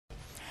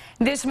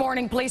This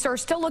morning, police are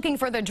still looking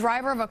for the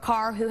driver of a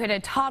car who hit a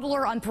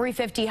toddler on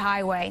 350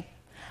 highway.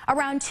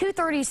 Around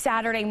 2:30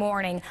 Saturday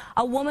morning,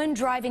 a woman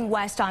driving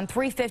west on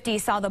 350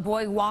 saw the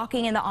boy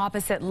walking in the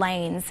opposite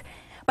lanes.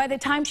 By the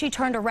time she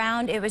turned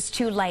around, it was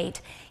too late.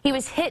 He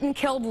was hit and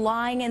killed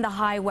lying in the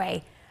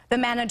highway. The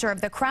manager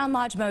of the Crown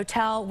Lodge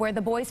Motel, where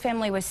the boy's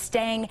family was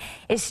staying,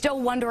 is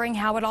still wondering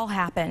how it all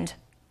happened.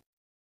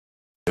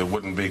 It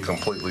wouldn't be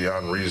completely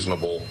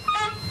unreasonable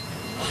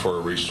for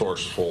a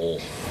resourceful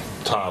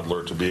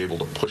toddler to be able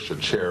to push a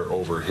chair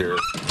over here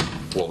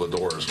while the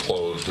door is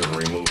closed and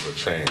remove the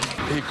chain.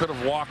 He could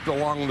have walked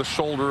along the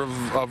shoulder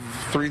of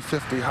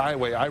 350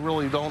 highway. I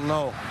really don't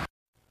know.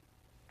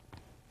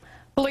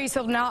 Police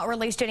have not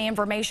released any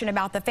information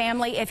about the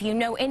family. If you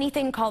know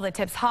anything, call the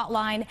TIPS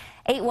hotline,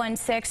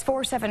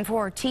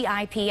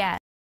 816-474-TIPS.